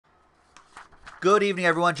Good evening,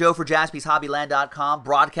 everyone. Joe for JaspysHobbyland.com,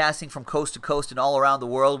 broadcasting from coast to coast and all around the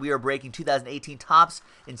world. We are breaking 2018 Topps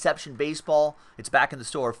Inception Baseball. It's back in the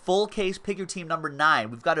store. Full case, pick your team number 9.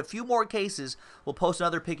 We've got a few more cases. We'll post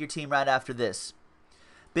another pick your team right after this.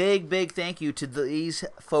 Big thank you to these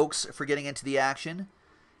folks for getting into the action.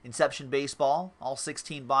 Inception Baseball, all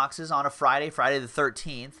 16 boxes on a Friday the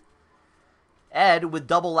 13th. Ed with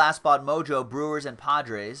double last spot mojo, Brewers and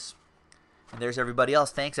Padres. And there's everybody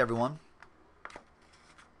else. Thanks, everyone.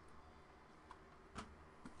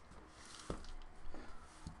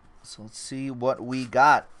 So let's see what we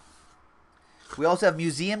got. We also have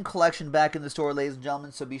museum collection back in the store, ladies and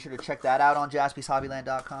gentlemen, so be sure to check that out on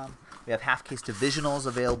JaspysHobbyland.com. We have half-case divisionals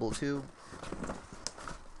available, too.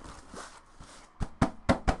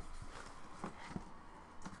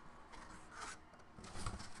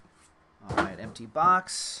 All right, empty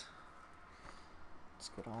box.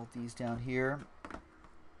 Let's get all of these down here.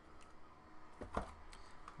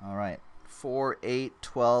 All right, 4, 8,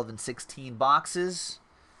 12, and 16 boxes.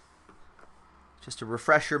 Just to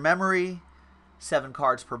refresh your memory, 7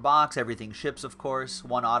 cards per box. Everything ships, of course.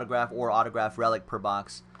 1 autograph or autograph relic per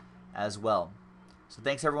box as well. So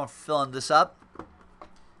thanks, everyone, for filling this up.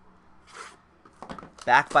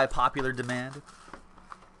 Back by popular demand.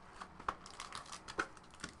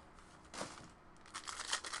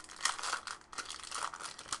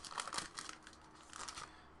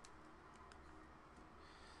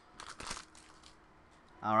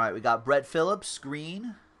 All right, we got Brett Phillips,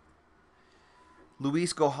 green.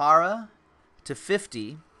 Luis Gohara to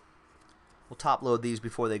 50. We'll top load these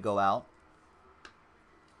before they go out.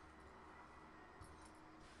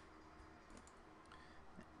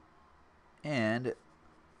 And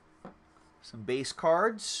some base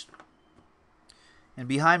cards. And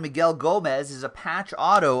behind Miguel Gomez is a patch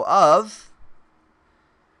auto of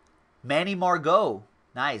Manny Margot.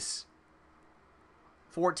 Nice.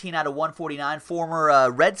 14 out of 149.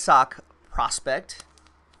 Former Red Sox prospect.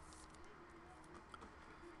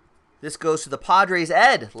 This goes to the Padres.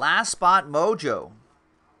 Ed, last spot mojo.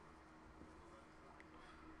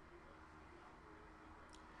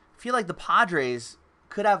 I feel like the Padres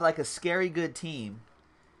could have like a scary good team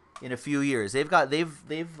in a few years. They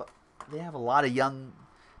have a lot of young,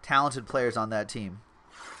 talented players on that team,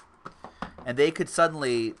 and they could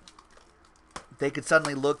suddenly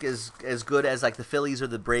look as good as like the Phillies or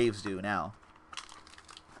the Braves do now.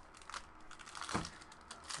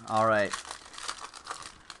 All right.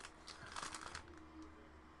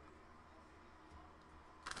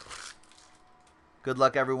 Good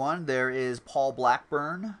luck, everyone. There is Paul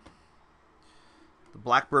Blackburn. The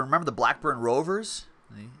Blackburn, remember the Blackburn Rovers,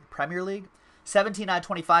 the Premier League? 17 out of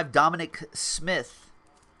 25, Dominic Smith.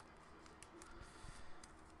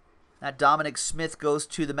 That Dominic Smith goes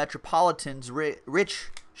to the Metropolitans.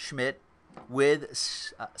 Rich Schmidt with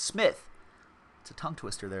Smith. It's a tongue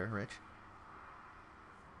twister there, Rich.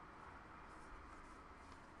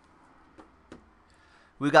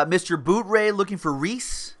 We've got Mr. Boot Ray looking for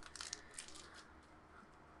Reese.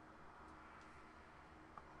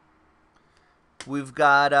 We've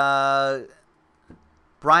got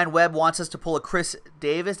Brian Webb wants us to pull a Chris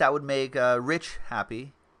Davis. That would make Rich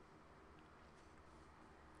happy.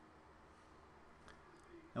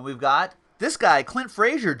 And we've got this guy, Clint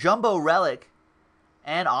Frazier, jumbo relic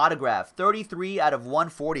and autograph. 33 out of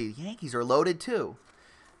 140. The Yankees are loaded too.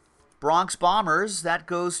 Bronx Bombers, that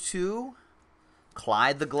goes to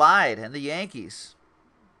Clyde the Glide and the Yankees.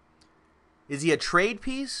 Is he a trade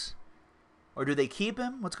piece? Or do they keep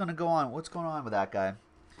him? What's going to go on? What's going on with that guy?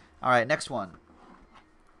 All right, next one.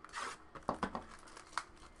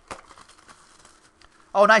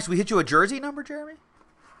 Oh, nice. We hit you a jersey number, Jeremy?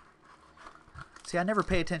 See, I never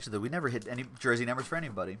pay attention to that. We never hit any jersey numbers for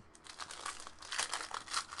anybody.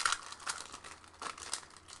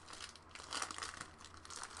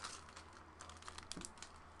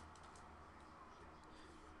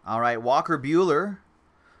 All right, Walker Buehler.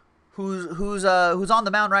 Who's on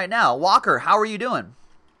the mound right now? Walker, how are you doing?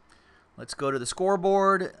 Let's go to the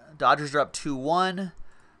scoreboard. Dodgers are up 2-1.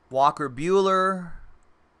 Walker Buehler.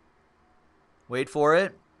 Wait for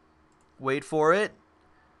it. Wait for it.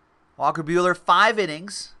 Walker Buehler, 5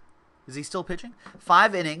 innings. Is he still pitching?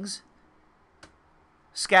 5 innings.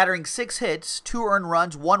 Scattering 6 hits, 2 earned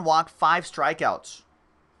runs, 1 walk, 5 strikeouts.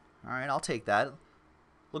 All right, I'll take that.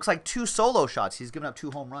 Looks like 2 solo shots. He's given up 2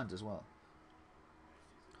 home runs as well.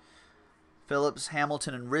 Phillips,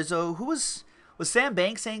 Hamilton, and Rizzo. Who was Sam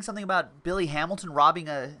Banks saying something about Billy Hamilton robbing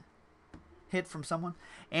a hit from someone?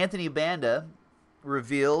 Anthony Banda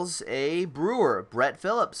reveals a Brewer, Brett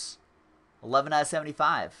Phillips, 11 out of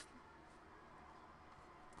 75.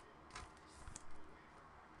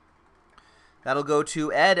 That'll go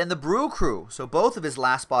to Ed and the Brew Crew. So both of his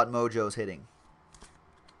last spot mojos hitting.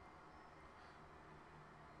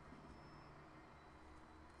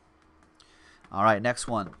 All right, next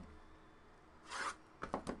one.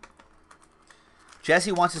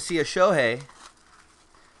 Jesse wants to see a Shohei.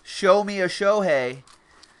 Show me a Shohei.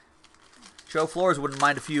 Joe Flores wouldn't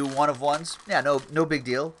mind a few one-of-ones. Yeah, no big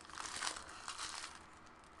deal.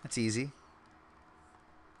 That's easy.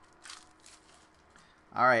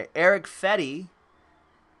 All right, Eric Fetty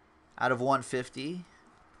out of 150.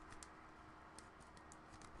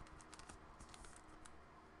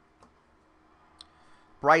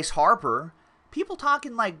 Bryce Harper. People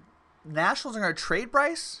talking like Nationals are going to trade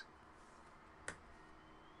Bryce?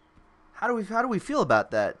 How do we feel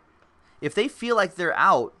about that? If they feel like they're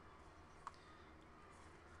out,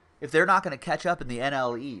 if they're not going to catch up in the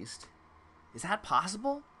NL East, is that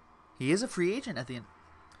possible? He is a free agent at the end.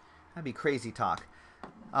 That'd be crazy talk.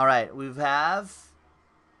 All right, we have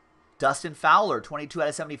Dustin Fowler, 22 out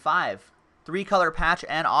of 75. 3-color patch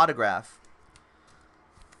and autograph.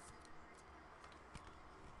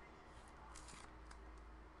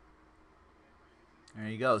 There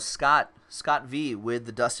you go. Scott V with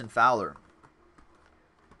the Dustin Fowler.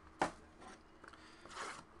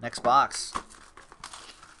 Next box.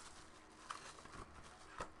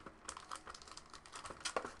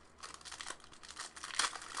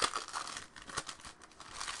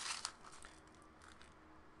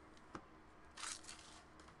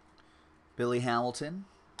 Billy Hamilton.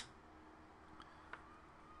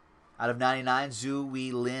 Out of 99, Zhu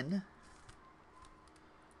Wei Lin.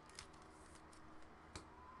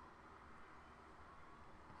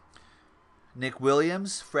 Nick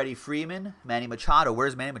Williams, Freddie Freeman, Manny Machado. Where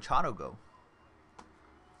does Manny Machado go?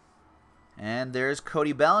 And there's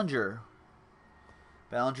Cody Bellinger.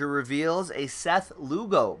 Bellinger reveals a Seth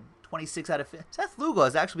Lugo, 26 out of 50. Seth Lugo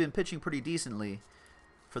has actually been pitching pretty decently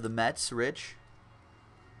for the Mets, Rich.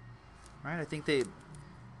 Right, I think they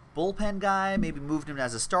bullpen guy, maybe moved him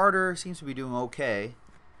as a starter. Seems to be doing okay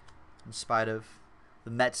in spite of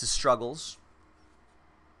the Mets' struggles.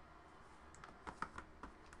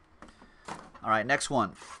 All right, next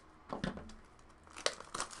one.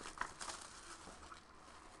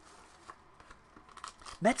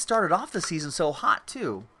 Mets started off the season so hot,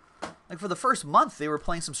 too. Like, for the first month, they were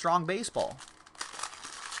playing some strong baseball.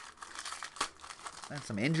 And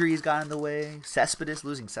some injuries got in the way. Cespedes,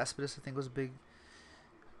 losing Cespedes, I think, was a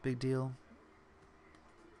big deal.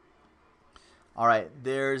 All right,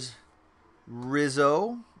 there's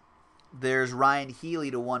Rizzo. There's Ryan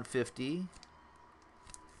Healy to 150.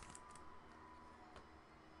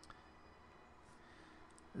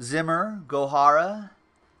 Zimmer, Gohara,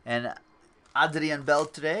 and Adrian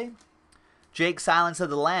Beltre. Jake Silence of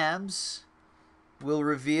the Lambs will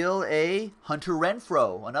reveal a Hunter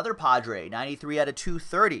Renfroe, another Padre, 93 out of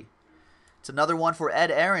 230. It's another one for Ed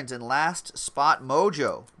Aarons in last spot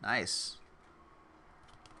mojo. Nice.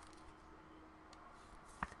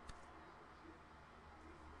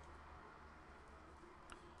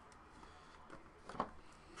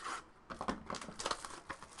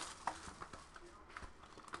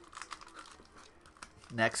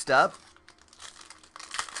 Next up,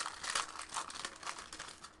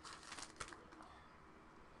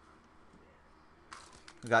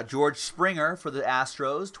 we got George Springer for the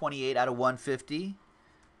Astros, 28 out of 150.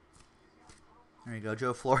 There you go.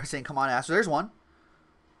 Joe Flores saying, come on, Astros. There's one.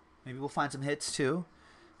 Maybe we'll find some hits, too.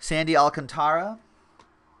 Sandy Alcantara.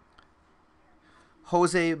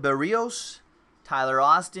 Jose Barrios. Tyler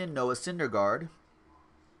Austin. Noah Syndergaard.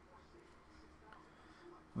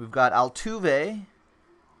 We've got Altuve.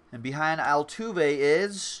 And behind Altuve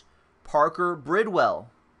is Parker Bridwell.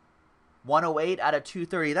 108 out of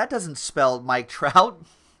 230. That doesn't spell Mike Trout.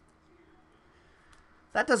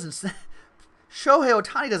 That doesn't... Shohei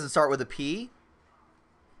Ohtani doesn't start with a P.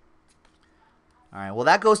 All right, well,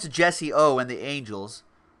 that goes to Jesse O and the Angels.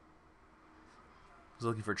 I was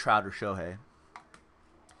looking for Trout or Shohei.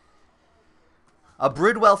 A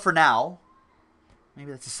Bridwell for now.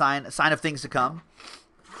 Maybe that's a sign of things to come.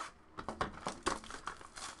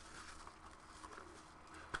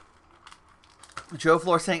 Joe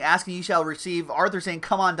Floor saying, asking you shall receive. Arthur saying,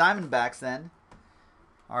 come on, Diamondbacks then.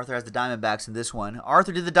 Arthur has the Diamondbacks in this one.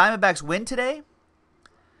 Arthur, did the Diamondbacks win today?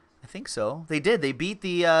 I think so. They did. They beat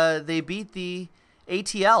the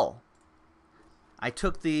ATL. I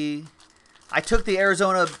took the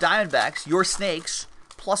Arizona Diamondbacks, your Snakes,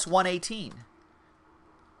 plus 118.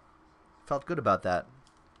 Felt good about that.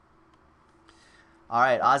 All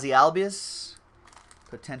right, Ozzy Albies,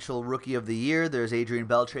 potential Rookie of the Year. There's Adrian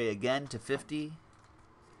Beltre again to 50.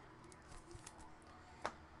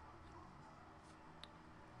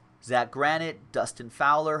 Zach Granite, Dustin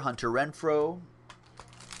Fowler, Hunter Renfroe.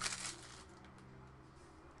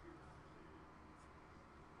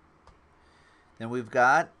 Then we've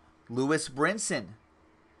got Lewis Brinson,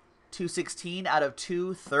 216 out of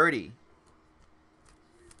 230.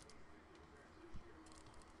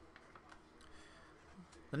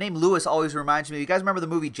 The name Lewis always reminds me. You guys remember the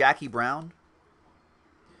movie Jackie Brown?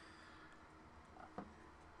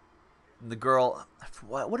 And the girl,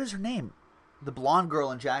 what is her name? The blonde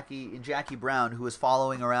girl in Jackie Brown who was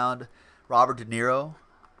following around Robert De Niro.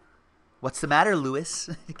 What's the matter, Lewis?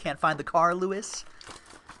 You can't find the car, Lewis?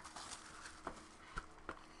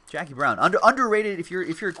 Jackie Brown, underrated. If you're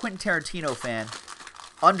a Quentin Tarantino fan,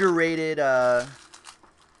 underrated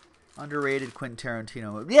Quentin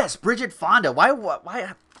Tarantino. Yes, Bridget Fonda.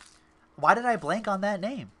 Why did I blank on that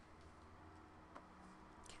name?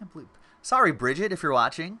 Can't believe. Sorry, Bridget, if you're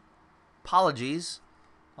watching. Apologies.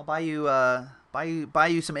 I'll buy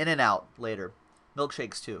you some In-N-Out later.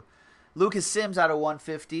 Milkshakes too. Lucas Sims out of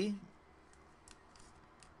 150.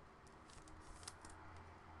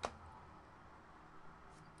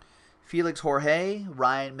 Felix Jorge,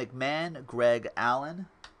 Ryan McMahon, Greg Allen.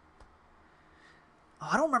 Oh,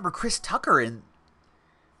 I don't remember Chris Tucker in.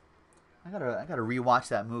 I gotta rewatch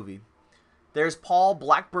that movie. There's Paul,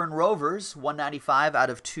 Blackburn Rovers, 195 out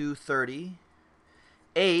of 230.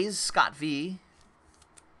 A's, Scott V.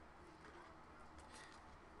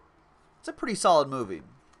 It's a pretty solid movie.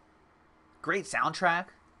 Great soundtrack.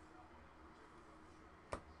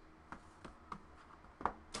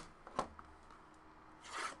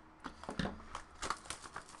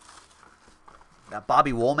 That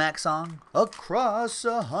Bobby Womack song, Across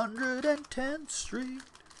 110th Street.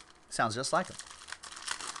 Sounds just like him.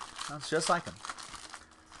 Sounds just like him.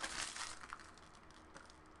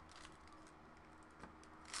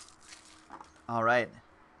 All right.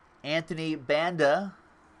 Anthony Banda.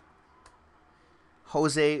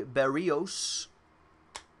 Jose Barrios.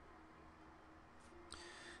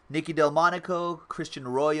 Nicky Delmonico, Christian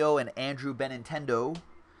Arroyo, and Andrew Benintendi.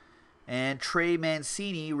 And Trey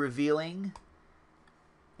Mancini revealing...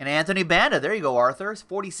 And Anthony Banda. There you go, Arthur.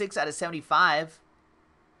 46 out of 75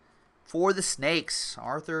 for the Snakes.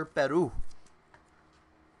 Arthur Peru.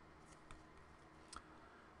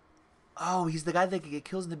 Oh, he's the guy that get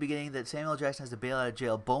kills in the beginning that Samuel Jackson has to bail out of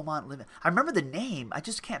jail. Beaumont Livingston. I remember the name. I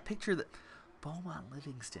just can't picture the... Beaumont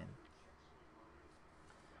Livingston.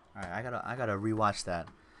 All right, I gotta rewatch that.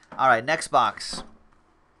 All right, next box.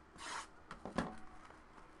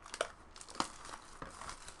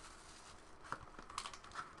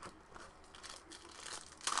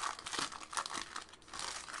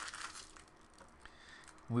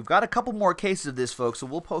 We've got a couple more cases of this, folks, so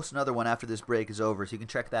we'll post another one after this break is over, so you can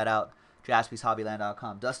check that out,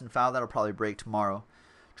 JaspysHobbyland.com. Dustin Fowler, that'll probably break tomorrow.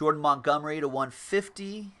 Jordan Montgomery to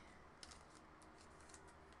 150.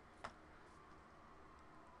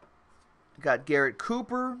 Got Garrett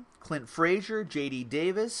Cooper, Clint Frazier, J.D.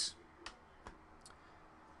 Davis.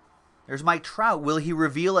 There's Mike Trout. Will he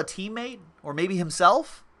reveal a teammate or maybe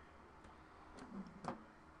himself?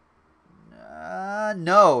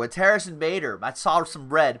 No, it's Harrison Bader. I saw some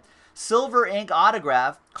red. Silver ink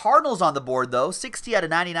autograph. Cardinals on the board, though. 60 out of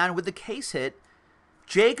 99 with the case hit.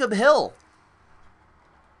 Jacob Hill.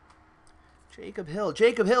 Jacob Hill.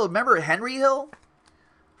 Jacob Hill. Remember Henry Hill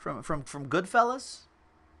from Goodfellas?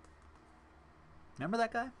 Remember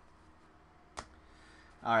that guy?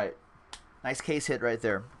 All right. Nice case hit right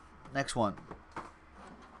there. Next one.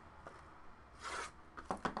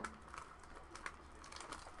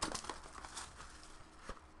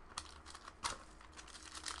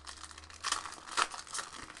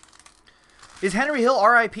 Is Henry Hill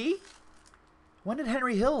R.I.P.? When did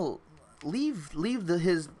Henry Hill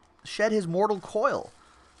shed his mortal coil?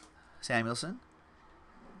 Samuelson.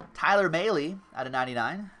 Tyler Mahle out of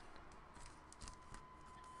 99.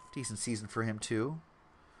 Decent season for him too.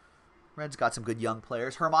 Reds got some good young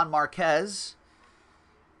players. Herman Marquez.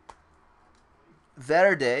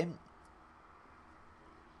 Verde.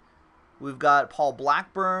 We've got Paul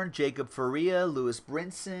Blackburn, Jacob Faria, Lewis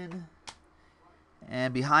Brinson.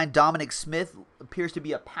 And behind Dominic Smith appears to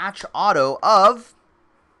be a patch auto of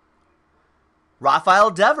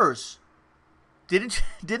Rafael Devers. Didn't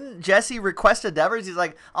Jesse request a Devers? He's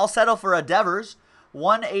like, I'll settle for a Devers.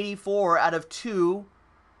 184 out of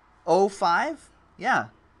 205. Yeah.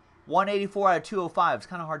 184 out of 205. It's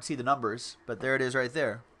kind of hard to see the numbers, but there it is right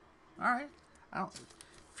there. All right. I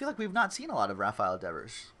feel like we've not seen a lot of Rafael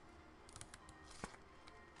Devers.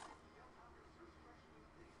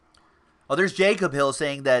 Oh, there's Jacob Hill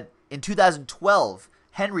saying that in 2012,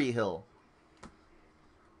 Henry Hill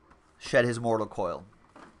shed his mortal coil.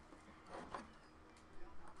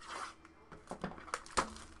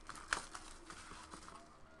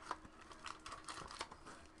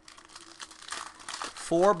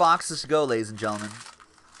 4 boxes to go, ladies and gentlemen.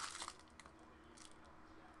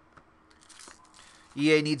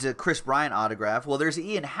 EA needs a Chris Bryant autograph. Well, there's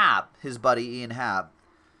Ian Happ, his buddy Ian Happ.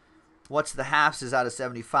 What's the halves is out of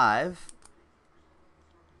 75.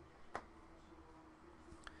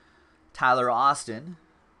 Tyler Austin.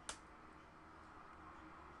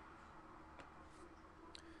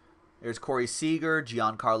 There's Corey Seager,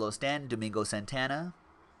 Giancarlo Stanton, Domingo Santana.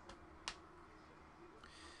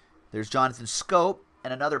 There's Jonathan Scope,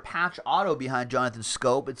 and another patch auto behind Jonathan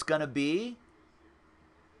Scope. It's going to be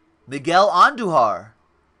Miguel Andujar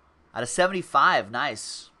out of 75.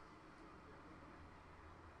 Nice.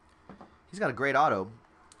 He's got a great auto.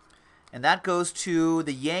 And that goes to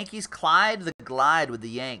the Yankees. Clyde the Glide with the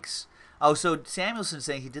Yanks. Oh, so Samuelson's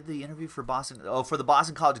saying he did the interview for Boston. Oh, for the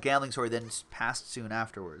Boston College Gambling Story, then passed soon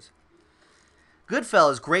afterwards.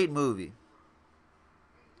 Goodfellas, great movie.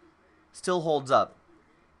 Still holds up.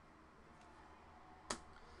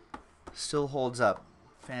 Still holds up.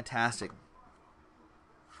 Fantastic.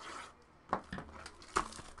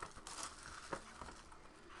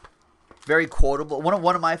 Very quotable.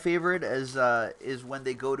 One of my favorite is when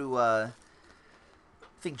they go to I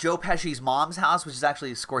think Joe Pesci's mom's house, which is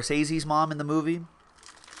actually Scorsese's mom in the movie,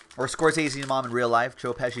 or Scorsese's mom in real life.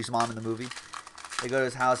 Joe Pesci's mom in the movie. They go to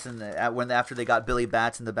his house and after they got Billy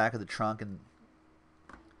Bats in the back of the trunk and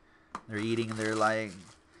they're eating and they're like,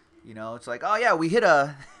 you know, it's like, oh yeah, we hit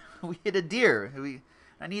a deer.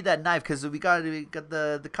 I need that knife because we got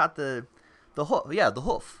the hoof. Yeah, the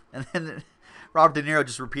hoof. And then Robert De Niro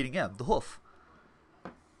just repeating, yeah, the hoof.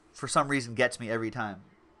 For some reason, gets me every time.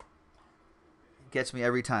 Gets me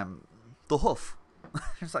every time. The hoof.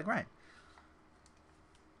 It's like, right.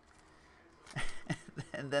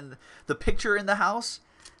 And then the picture in the house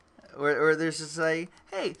where there's just like,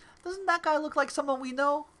 hey, doesn't that guy look like someone we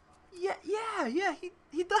know? Yeah,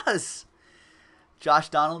 he does. Josh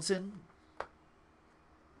Donaldson,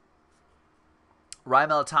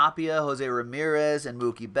 Raimel Tapia, Jose Ramirez, and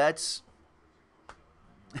Mookie Betts.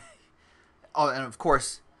 Oh, and of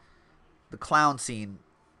course, the clown scene.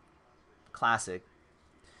 Classic.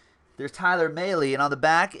 There's Tyler Mahle, and on the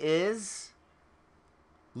back is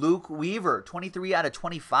Luke Weaver, 23 out of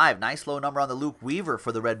 25. Nice low number on the Luke Weaver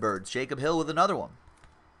for the Redbirds. Jacob Hill with another one.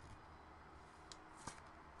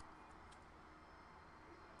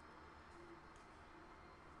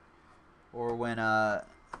 Or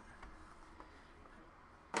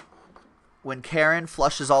when Karen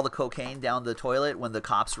flushes all the cocaine down the toilet when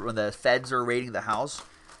the feds are raiding the house,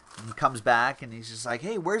 and he comes back and he's just like,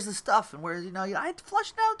 hey, where's the stuff? And where's, I had to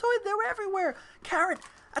flush it down the toilet. They were everywhere. Karen,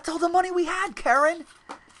 that's all the money we had, Karen.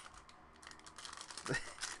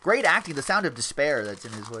 Great acting. The sound of despair that's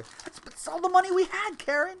in his voice. That's all the money we had,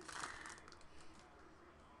 Karen.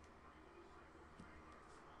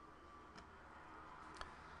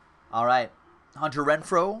 All right. Hunter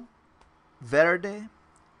Renfroe, Verde,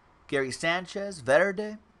 Gary Sanchez,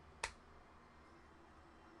 Verde,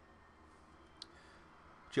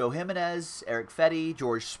 Joe Jimenez, Eric Fetty,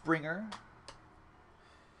 George Springer.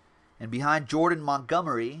 And behind Jordan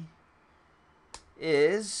Montgomery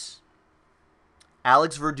is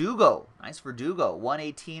Alex Verdugo. Nice Verdugo.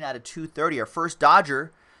 118 out of 230. Our first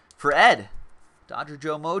Dodger for Ed. Dodger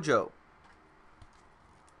Joe Mojo.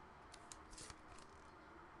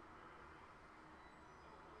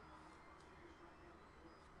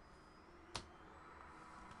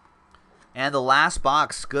 And the last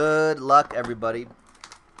box. Good luck, everybody.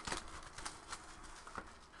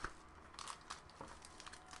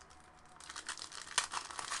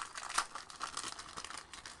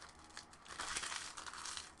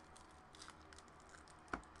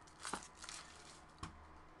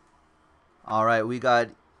 All right, we got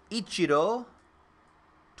Ichiro,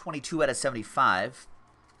 22 out of 75.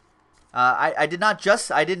 I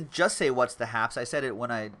didn't just say what's the haps. I said it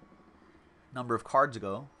when a number of cards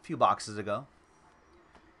ago, a few boxes ago.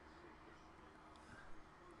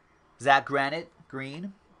 Zach Granite,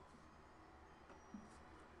 green.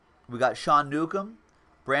 We got Sean Newcomb,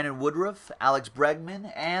 Brandon Woodruff, Alex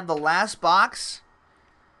Bregman, and the last box,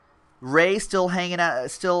 Ray still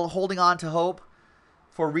holding on to hope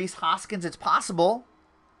for Rhys Hoskins. It's possible.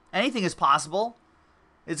 Anything is possible.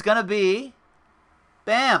 It's going to be,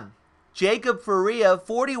 bam, Jacob Faria,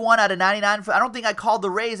 41 out of 99. I don't think I called the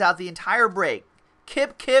Rays out the entire break.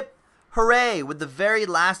 Kip, hooray, with the very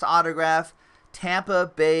last autograph,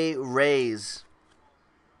 Tampa Bay Rays.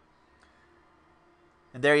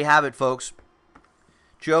 And there you have it, folks.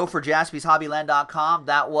 Joe for JaspysHobbyland.com.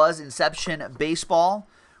 That was Inception Baseball.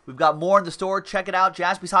 We've got more in the store. Check it out,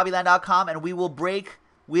 JaspysHobbyland.com, and we will break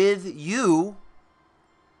with you.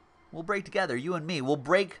 We'll break together, you and me. We'll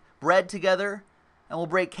break bread together and we'll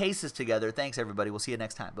break cases together. Thanks, everybody. We'll see you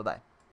next time. Bye-bye.